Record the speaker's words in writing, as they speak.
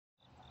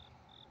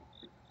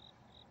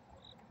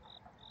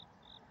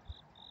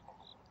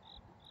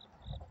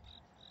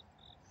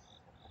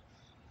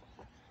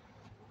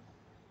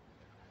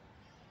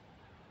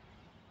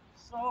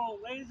So,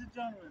 ladies and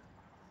gentlemen,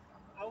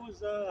 I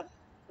was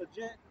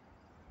legit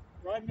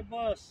riding the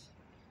bus.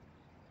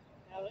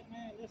 Now,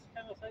 man, this is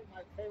kind of like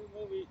my favorite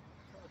movie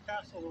from the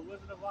castle, The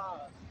Wizard of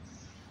Oz.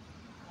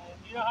 And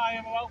you know how I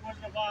am about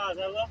Wizard of Oz.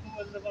 I love The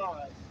Wizard of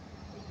Oz.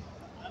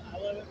 I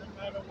love it no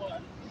matter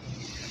what.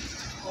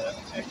 But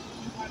hey,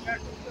 put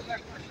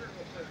back my shirt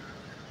real quick.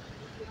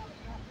 Get on the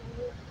castle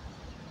here.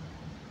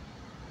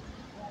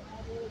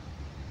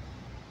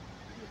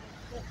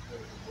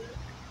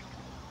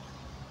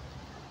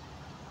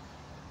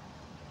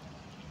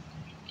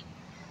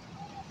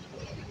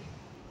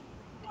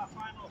 My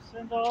final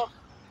send off.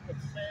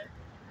 Let's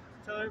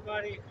tell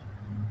everybody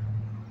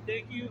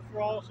thank you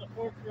for all the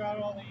support throughout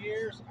all the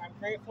years. I'm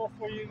grateful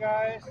for you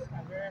guys.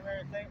 I'm very,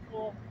 very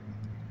thankful.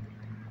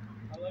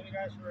 I love you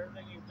guys for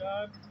everything you've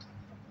done.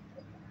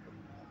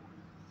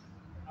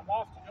 I'm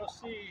off to go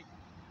see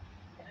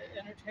the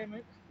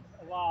Entertainment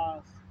of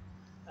Oz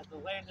at the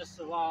Landis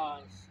of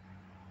Oz.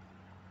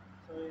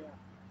 So yeah,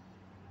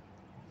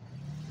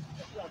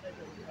 that's what I think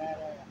is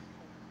badass.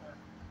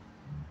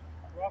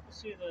 We're off to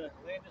see the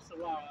Landis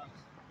of Oz,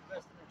 the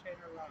best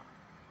entertainer around.